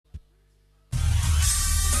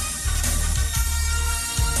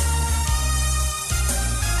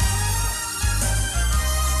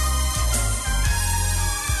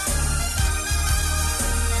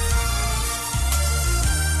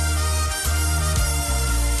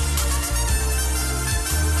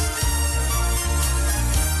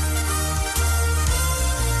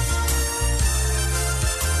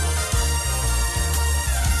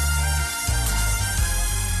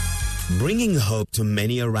bringing hope to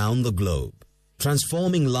many around the globe,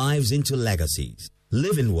 transforming lives into legacies.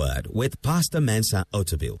 Living Word with Pastor Mensa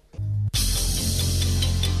Otabil.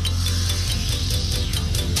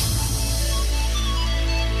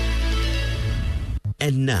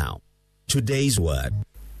 And now, today's word.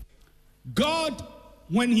 God,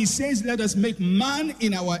 when he says, let us make man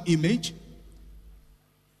in our image,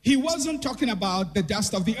 he wasn't talking about the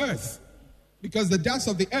dust of the earth, because the dust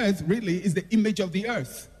of the earth really is the image of the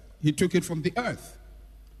earth. He took it from the earth.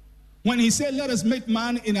 When he said, let us make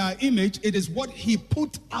man in our image, it is what he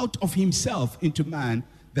put out of himself into man,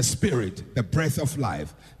 the spirit, the breath of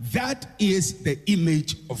life. That is the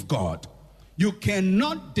image of God. You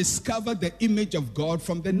cannot discover the image of God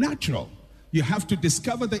from the natural. You have to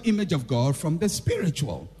discover the image of God from the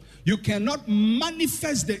spiritual. You cannot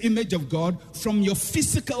manifest the image of God from your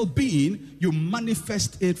physical being. You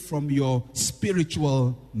manifest it from your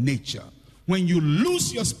spiritual nature. When you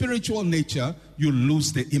lose your spiritual nature, you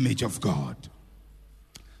lose the image of God.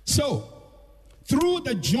 So, through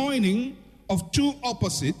the joining of two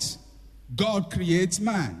opposites, God creates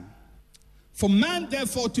man. For man,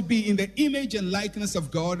 therefore, to be in the image and likeness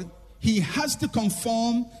of God, he has to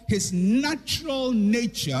conform his natural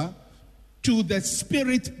nature to the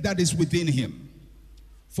spirit that is within him.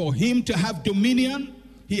 For him to have dominion,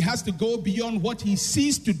 he has to go beyond what he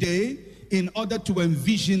sees today in order to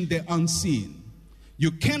envision the unseen.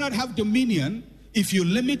 You cannot have dominion if you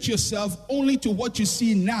limit yourself only to what you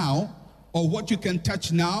see now, or what you can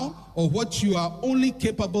touch now, or what you are only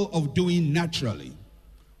capable of doing naturally.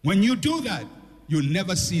 When you do that, you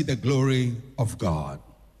never see the glory of God.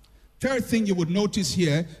 Third thing you would notice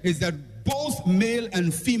here is that both male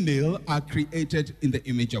and female are created in the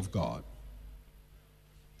image of God.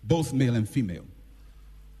 Both male and female.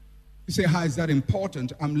 You say, how is that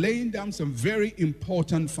important? I'm laying down some very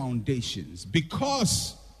important foundations,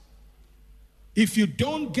 because if you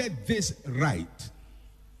don't get this right,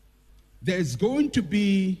 there's going to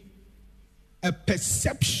be a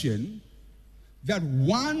perception that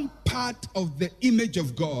one part of the image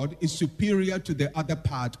of God is superior to the other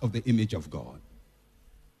part of the image of God.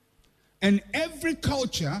 And every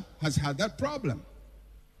culture has had that problem.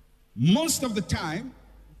 Most of the time,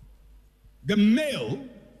 the male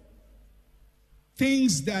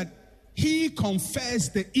thinks that he confers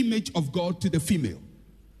the image of God to the female.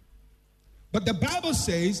 But the Bible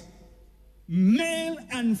says, male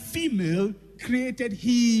and female created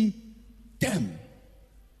he them.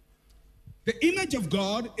 The image of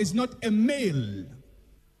God is not a male.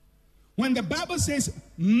 When the Bible says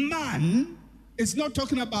man, it's not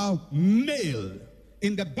talking about male.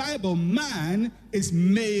 In the Bible, man is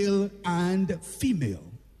male and female.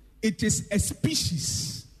 It is a species.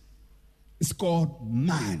 It's called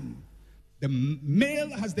man. The male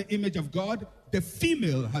has the image of God. The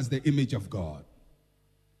female has the image of God.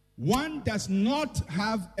 One does not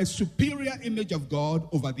have a superior image of God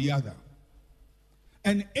over the other.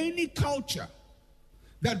 And any culture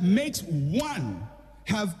that makes one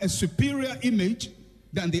have a superior image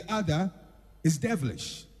than the other is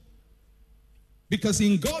devilish. Because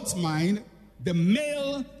in God's mind, the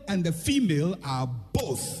male and the female are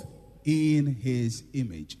both in his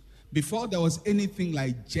image. Before there was anything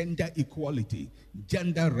like gender equality,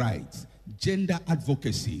 gender rights, gender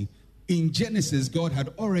advocacy, in Genesis, God had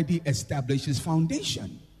already established his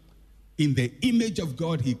foundation. In the image of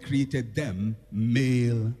God, he created them,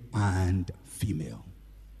 male and female.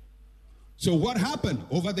 So what happened?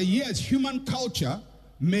 Over the years, human culture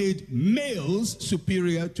made males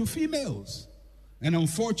superior to females. And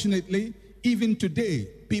unfortunately, even today,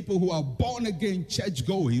 people who are born again,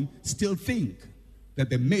 church-going, still think that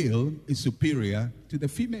the male is superior to the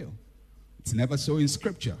female. It's never so in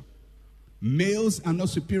Scripture. Males are not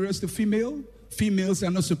superiors to female. Females are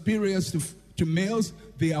not superiors to males.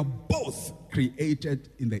 They are both created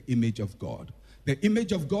in the image of God. The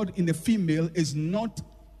image of God in the female is not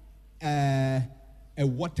a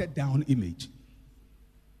watered down image.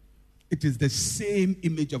 It is the same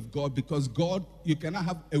image of God, because God, you cannot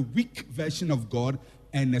have a weak version of God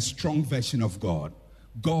and a strong version of God.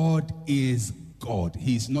 God is God.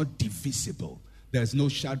 He is not divisible. There's no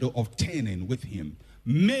shadow of turning with him.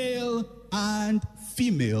 Male and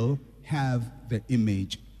female have the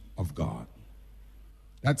image of God.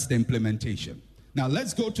 That's the implementation. Now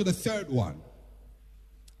let's go to the third one.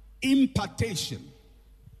 Impartation.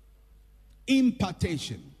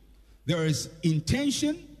 Impartation. There is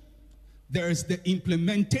intention, there is the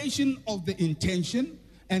implementation of the intention,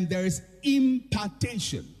 and there is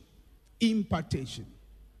impartation. Impartation.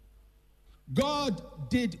 God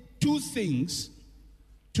did two things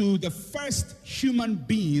to the first human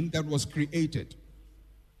being that was created.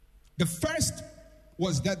 The first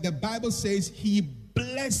was that the Bible says he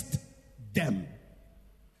blessed them.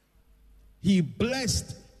 He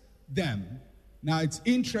blessed them. Now it's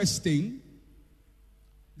interesting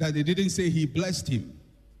that they didn't say he blessed him,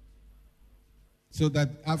 so that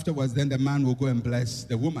afterwards then the man will go and bless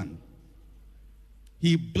the woman.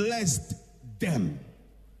 He blessed them.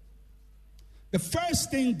 The first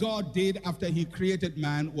thing God did after he created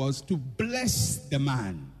man was to bless the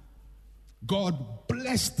man. God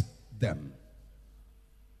blessed them.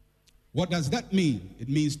 What does that mean? It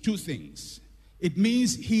means two things. It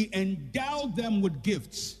means he endowed them with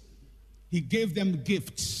gifts. He gave them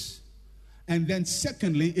gifts. And then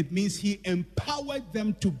secondly, it means he empowered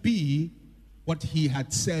them to be what he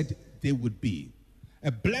had said they would be.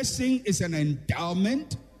 A blessing is an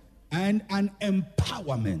endowment and an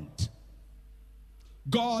empowerment.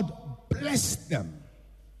 God blessed them.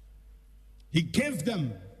 He gave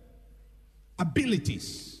them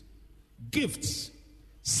abilities, gifts,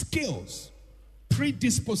 skills,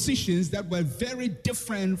 predispositions that were very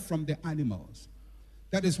different from the animals.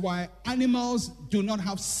 That is why animals do not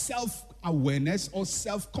have self-awareness or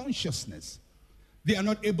self-consciousness. They are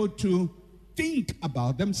not able to think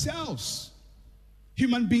about themselves.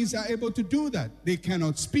 Human beings are able to do that. They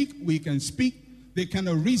cannot speak, we can speak. They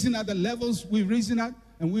cannot reason at the levels we reason at,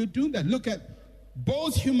 and we do that. Look at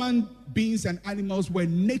both human beings and animals were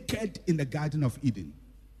naked in the Garden of Eden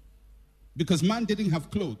because man didn't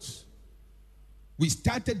have clothes. We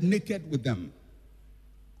started naked with them.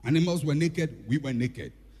 Animals were naked, we were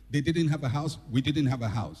naked. They didn't have a house, we didn't have a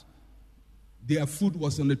house. Their food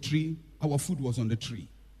was on the tree, our food was on the tree.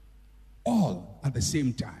 All at the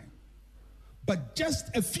same time. But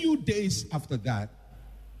just a few days after that,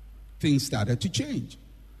 things started to change.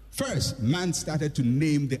 First, man started to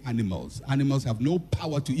name the animals. Animals have no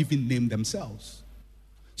power to even name themselves.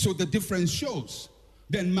 So the difference shows.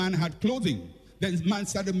 Then man had clothing. Then man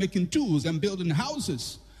started making tools and building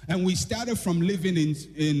houses. And we started from living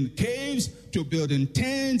in caves to building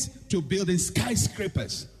tents to building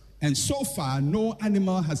skyscrapers. And so far, no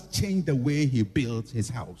animal has changed the way he builds his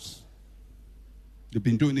house. They've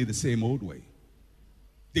been doing it the same old way.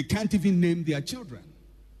 They can't even name their children.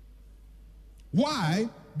 Why?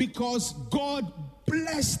 Because God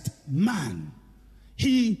blessed man.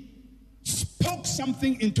 He spoke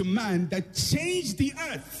something into man that changed the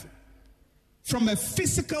earth from a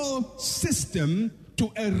physical system to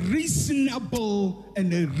a reasonable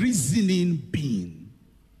and a reasoning being.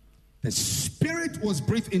 The spirit was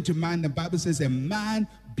breathed into man. The Bible says a man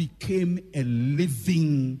became a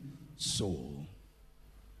living soul,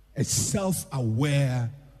 a self-aware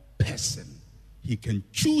person. He can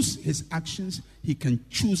choose his actions. He can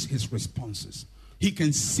choose his responses. He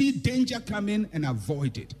can see danger coming and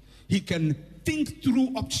avoid it. He can think through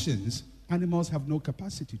options. Animals have no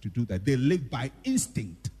capacity to do that. They live by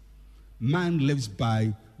instinct. Man lives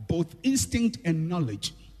by both instinct and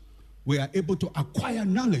knowledge. We are able to acquire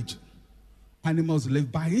knowledge. Animals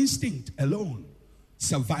live by instinct alone.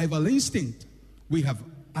 Survival instinct. We have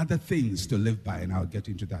other things to live by, and I'll get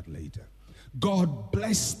into that later. God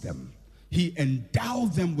blessed them. He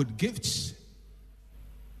endowed them with gifts.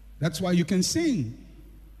 That's why you can sing.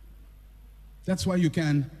 That's why you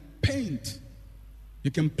can paint.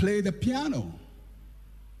 You can play the piano.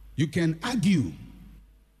 You can argue.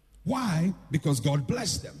 Why? Because God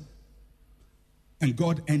blessed them. And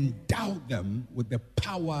God endowed them with the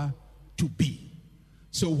power to be.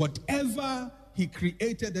 So whatever he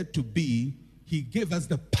created it to be, he gave us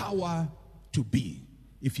the power to be.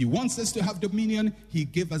 If he wants us to have dominion, he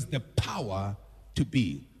gave us the power to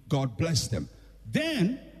be. God blessed them.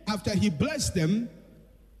 Then, after he blessed them,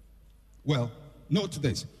 well, note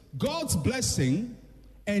this. God's blessing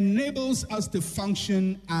enables us to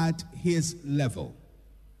function at his level.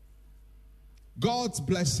 God's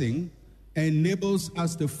blessing enables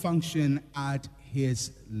us to function at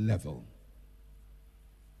his level.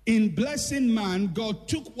 In blessing man, God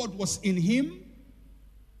took what was in him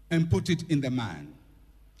and put it in the man.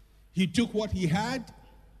 He took what he had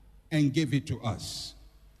and gave it to us.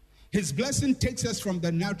 His blessing takes us from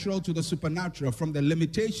the natural to the supernatural, from the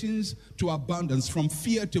limitations to abundance, from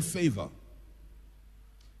fear to favor.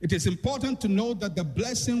 It is important to note that the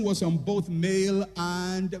blessing was on both male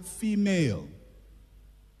and female.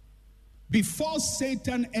 Before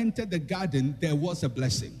Satan entered the garden, there was a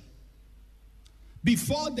blessing.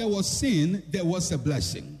 Before there was sin, there was a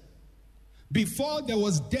blessing. Before there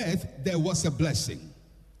was death, there was a blessing.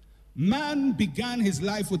 Man began his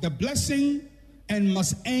life with a blessing and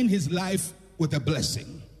must end his life with a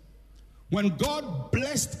blessing. When God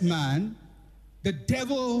blessed man, the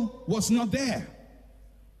devil was not there.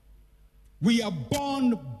 We are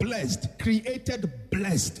born blessed, created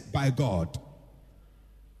blessed by God.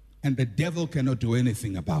 And the devil cannot do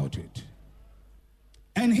anything about it.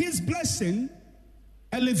 And his blessing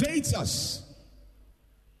elevates us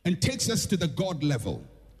and takes us to the God level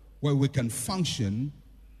where we can function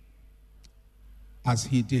as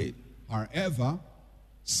he did. However,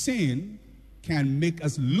 sin can make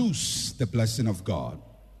us lose the blessing of God,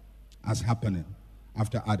 as happened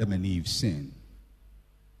after Adam and Eve sinned.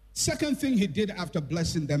 Second thing he did after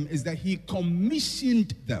blessing them is that he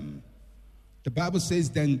commissioned them. The Bible says,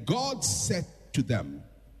 then God said to them,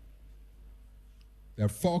 there are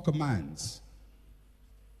 4 commands.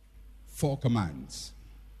 4 commands.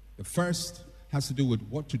 The first has to do with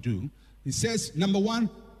what to do. He says, number 1,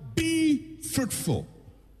 be fruitful.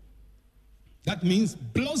 That means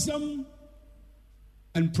blossom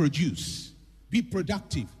and produce. Be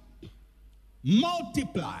productive.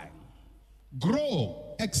 Multiply.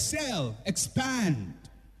 Grow. Excel. Expand.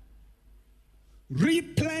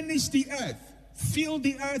 Replenish the earth. Fill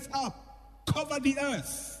the earth up. Cover the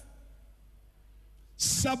earth.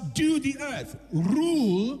 Subdue the earth.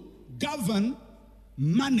 Rule, govern,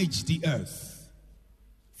 manage the earth.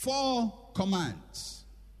 4 commands.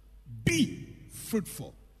 Be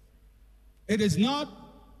fruitful. It is not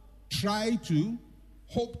try to,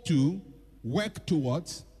 hope to, work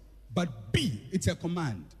towards, but be. It's a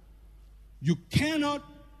command. You cannot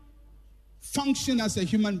function as a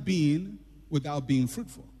human being without being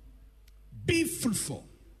fruitful. Be fruitful.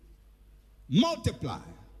 Multiply.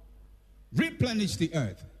 Replenish the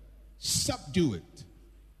earth. Subdue it.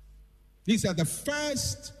 These are the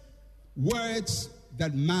first words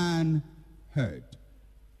that man heard.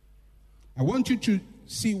 I want you to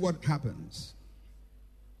see what happens.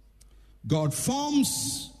 God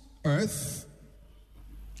forms earth,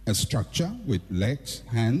 a structure with legs,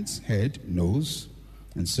 hands, head, nose,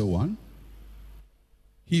 and so on.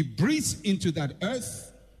 He breathes into that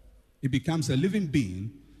earth. It becomes a living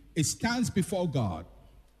being. It stands before God.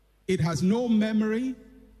 It has no memory.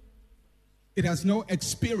 It has no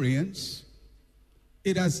experience.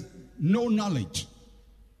 It has no knowledge.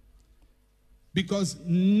 Because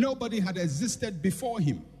nobody had existed before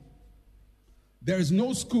him. There is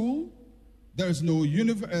no school. There is no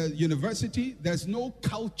university. There's no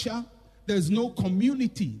culture. There's no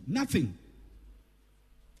community. Nothing.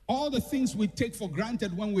 All the things we take for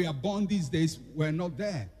granted when we are born these days were not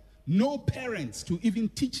there. No parents to even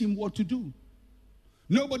teach him what to do.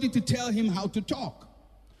 Nobody to tell him how to talk.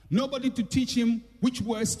 Nobody to teach him which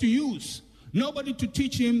words to use. Nobody to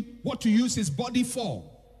teach him what to use his body for.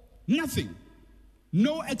 Nothing.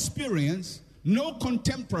 No experience. No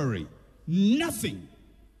contemporary. Nothing.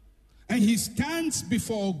 And he stands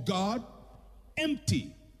before God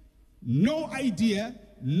empty. No idea,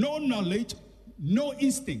 no knowledge, no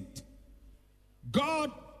instinct.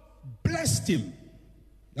 God blessed him.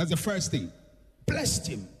 That's the first thing. Blessed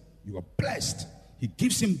him. You are blessed. He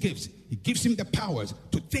gives him gifts. He gives him the powers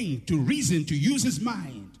to think, to reason, to use his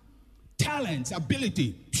mind. Talents,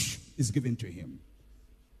 ability is given to him.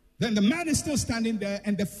 Then the man is still standing there,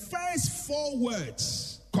 and the first 4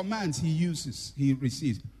 words, commands he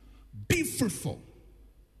receives. Be fruitful.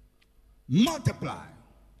 Multiply.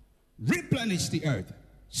 Replenish the earth.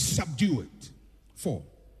 Subdue it. 4.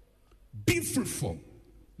 Be fruitful.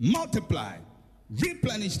 Multiply.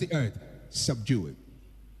 Replenish the earth. Subdue it.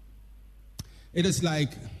 It is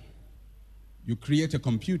like you create a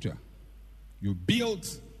computer. You build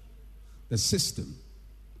the system.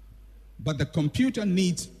 But the computer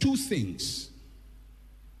needs 2 things.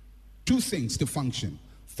 2 things to function.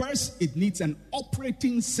 First, it needs an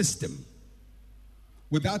operating system.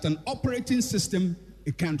 Without an operating system,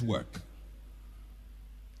 it can't work.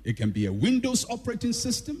 It can be a Windows operating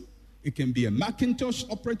system. It can be a Macintosh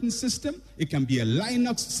operating system. It can be a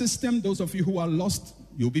Linux system. Those of you who are lost,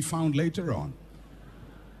 you'll be found later on.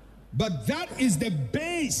 But that is the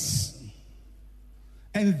base.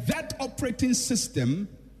 And that operating system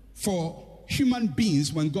for human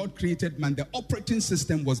beings, when God created man, the operating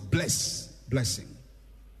system was blessing.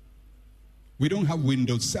 We don't have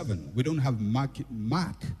Windows 7. We don't have Mac.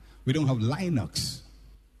 We don't have Linux.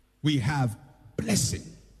 We have blessing.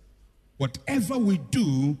 Whatever we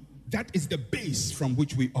do, that is the base from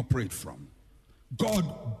which we operate from.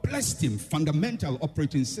 God blessed him, fundamental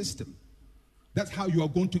operating system. That's how you are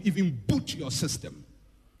going to even boot your system.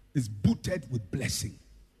 It's booted with blessing.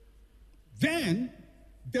 Then,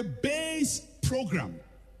 the base program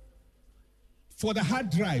for the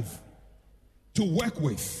hard drive to work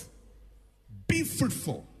with. Be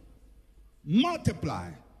fruitful.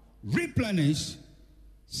 Multiply. Replenish.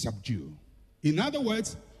 Subdue. In other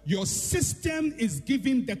words, your system is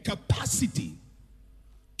given the capacity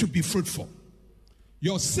to be fruitful.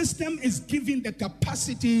 Your system is given the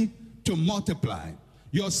capacity to multiply.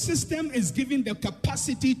 Your system is given the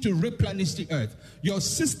capacity to replenish the earth. Your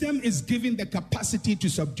system is given the capacity to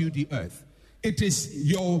subdue the earth. It is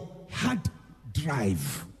your hard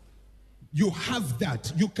drive. You have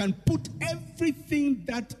that. You can put everything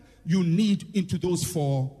that you need into those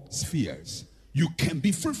 4 spheres. You can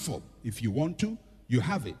be fruitful. If you want to, you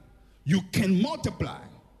have it. You can multiply.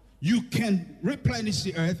 You can replenish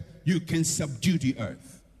the earth. You can subdue the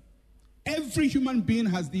earth. Every human being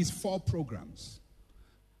has these 4 programs.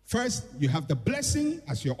 First, you have the blessing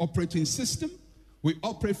as your operating system. We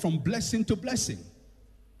operate from blessing to blessing.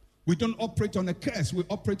 We don't operate on a curse. We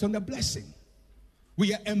operate on a blessing.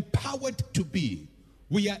 We are empowered to be.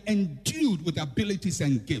 We are endued with abilities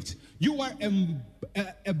and gifts. You are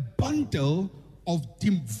a bundle of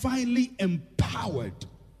divinely empowered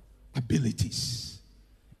abilities.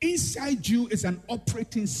 Inside you is an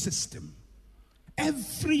operating system.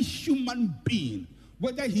 Every human being,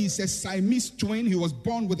 whether he is a Siamese twin, he was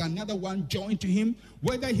born with another one joined to him,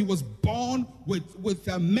 whether he was born with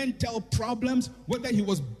mental problems, whether he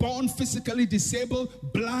was born physically disabled,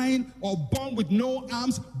 blind, or born with no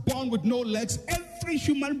arms, born with no legs, every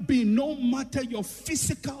human being, no matter your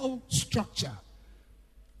physical structure,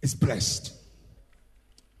 is blessed.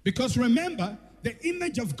 Because remember, the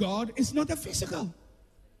image of God is not a physical.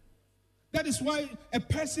 That is why a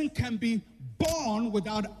person can be born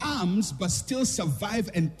without arms but still survive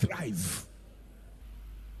and thrive.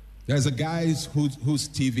 There's a guy whose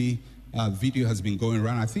TV video has been going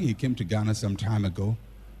around. I think he came to Ghana some time ago.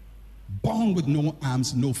 Born with no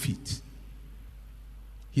arms, no feet.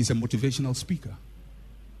 He's a motivational speaker.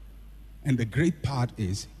 And the great part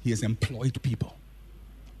is he has employed people.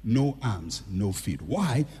 No arms, no feet.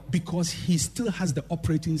 Why? Because he still has the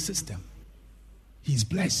operating system. He's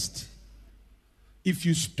blessed. If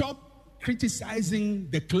you stop criticizing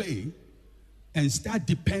the clay and start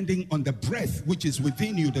depending on the breath which is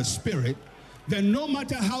within you, the spirit, then no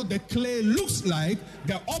matter how the clay looks like,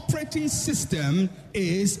 the operating system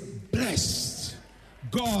is blessed.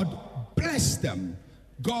 God blessed them.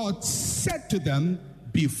 God said to them,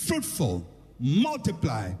 be fruitful,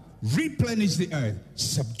 multiply, replenish the earth,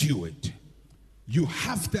 subdue it. You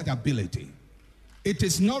have that ability. It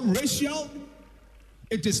is not racial.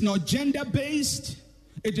 It is not gender-based.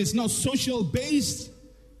 It is not social-based.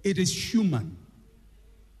 It is human.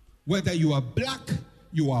 Whether you are black,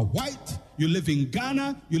 you are white, you live in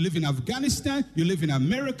Ghana, you live in Afghanistan, you live in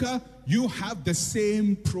America, you have the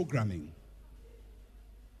same programming.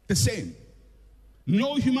 The same.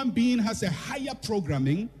 No human being has a higher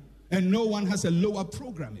programming and no one has a lower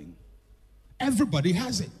programming. Everybody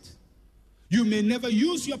has it. You may never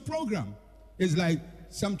use your program. It's like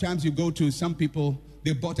sometimes you go to some people,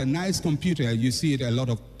 they bought a nice computer. You see it a lot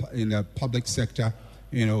of in the public sector,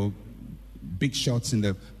 big shots in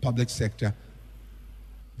the public sector.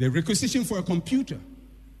 They requisition for a computer.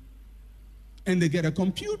 And they get a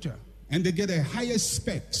computer. And they get a higher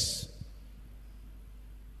specs.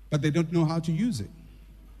 But they don't know how to use it.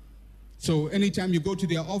 So anytime you go to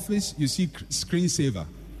their office, you see screensaver.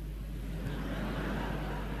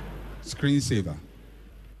 Screensaver.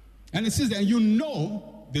 And it says that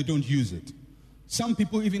they don't use it. Some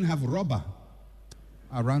people even have rubber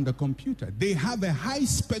around the computer. They have a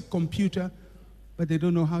high-spec computer, but they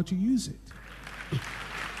don't know how to use it.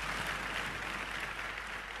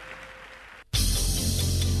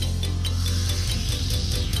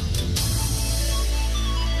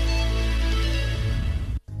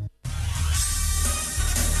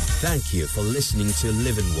 Thank you for listening to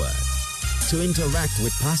Living Word. To interact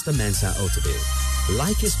with Pastor Mensa Otabil,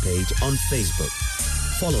 like his page on Facebook.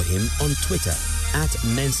 Follow him on Twitter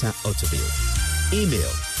 @Mensa Otabil.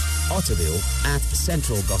 Email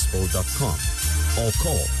otabil@centralgospel.com or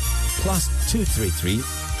call +233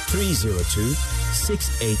 302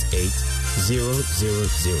 688 000.